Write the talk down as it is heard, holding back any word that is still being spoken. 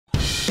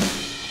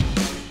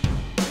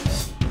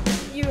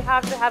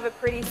have to have a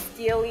pretty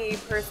steely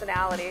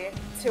personality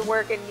to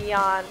work in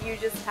neon. You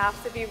just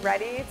have to be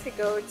ready to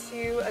go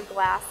to a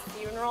glass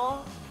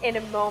funeral in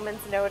a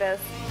moment's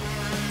notice.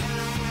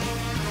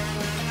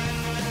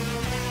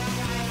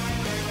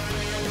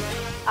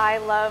 I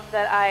love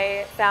that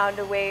I found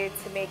a way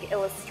to make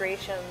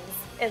illustrations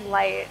in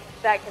light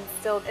that can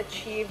still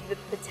achieve the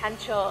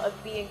potential of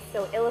being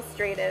so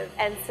illustrative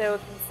and so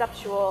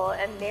conceptual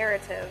and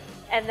narrative.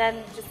 And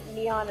then just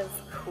neon is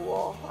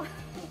cool.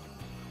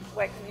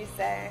 What can you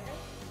say?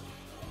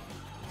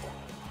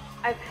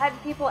 I've had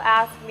people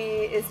ask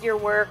me, is your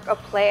work a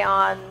play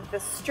on the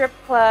strip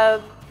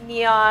club,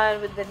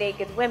 neon with the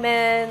naked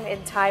women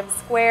in Times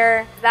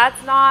Square?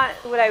 That's not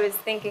what I was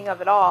thinking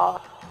of at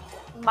all.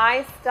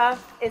 My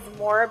stuff is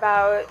more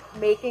about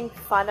making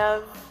fun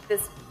of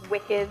this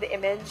wicked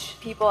image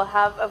people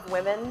have of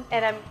women,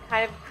 and I'm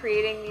kind of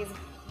creating these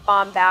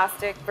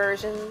bombastic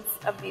versions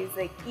of these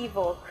like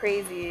evil,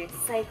 crazy,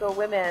 psycho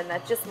women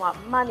that just want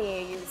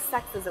money, use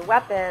sex as a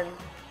weapon.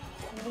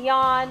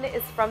 Neon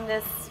is from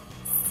this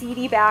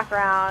seedy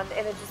background,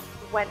 and it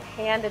just went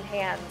hand in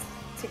hand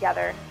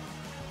together.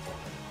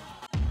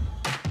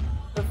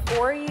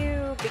 Before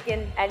you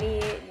begin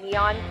any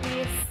neon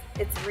piece,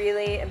 it's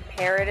really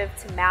imperative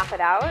to map it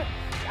out.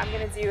 I'm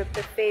going to do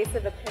the face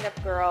of a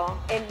pinup girl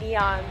in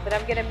neon, but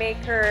I'm going to make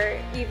her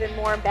even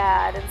more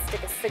bad and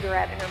stick a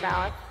cigarette in her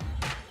mouth.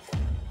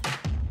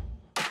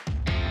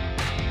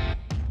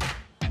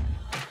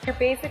 You're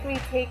basically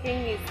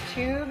taking these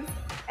tubes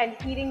and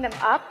heating them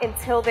up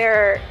until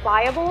they're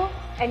pliable,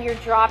 and you're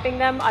dropping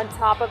them on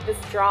top of this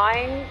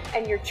drawing,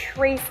 and you're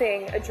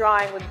tracing a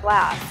drawing with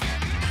glass.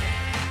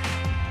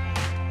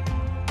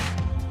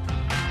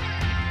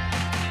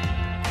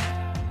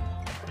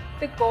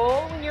 The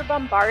goal when you're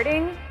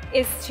bombarding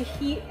is to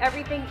heat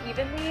everything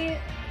evenly.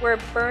 We're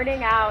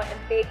burning out and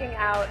baking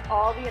out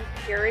all the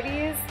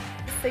impurities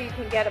so you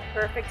can get a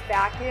perfect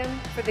vacuum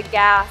for the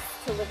gas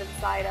to live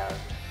inside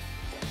of.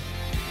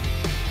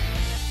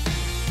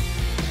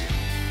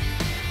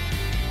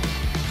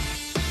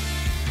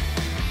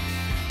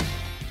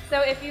 So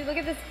if you look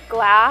at this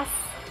glass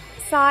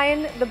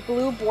sign, the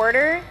blue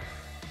border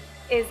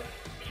is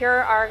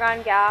pure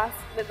argon gas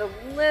with a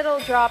little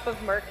drop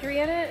of mercury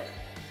in it,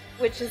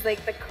 which is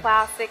like the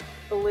classic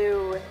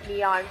blue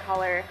neon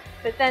color.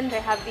 But then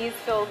to have these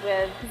filled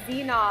with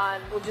xenon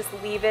will just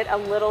leave it a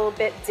little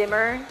bit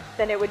dimmer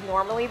than it would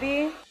normally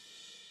be.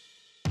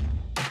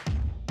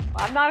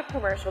 I'm not a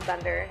commercial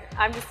bender,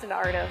 I'm just an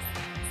artist.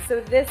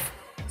 So this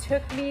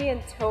took me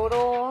in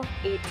total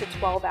 8 to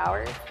 12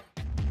 hours.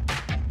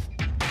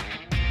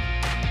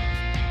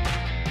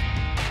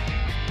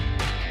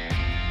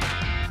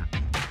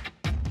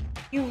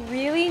 You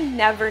really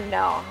never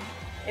know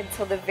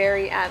until the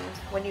very end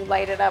when you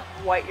light it up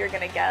what you're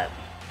gonna get.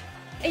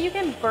 And you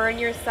can burn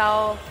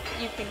yourself,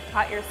 you can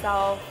cut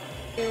yourself.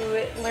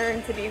 You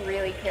learn to be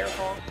really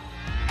careful.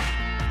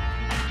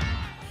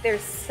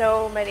 There's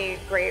so many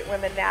great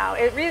women now.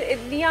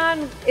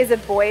 Neon is a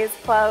boys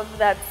club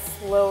that's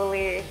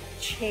slowly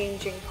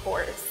changing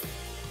course,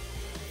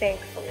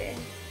 thankfully.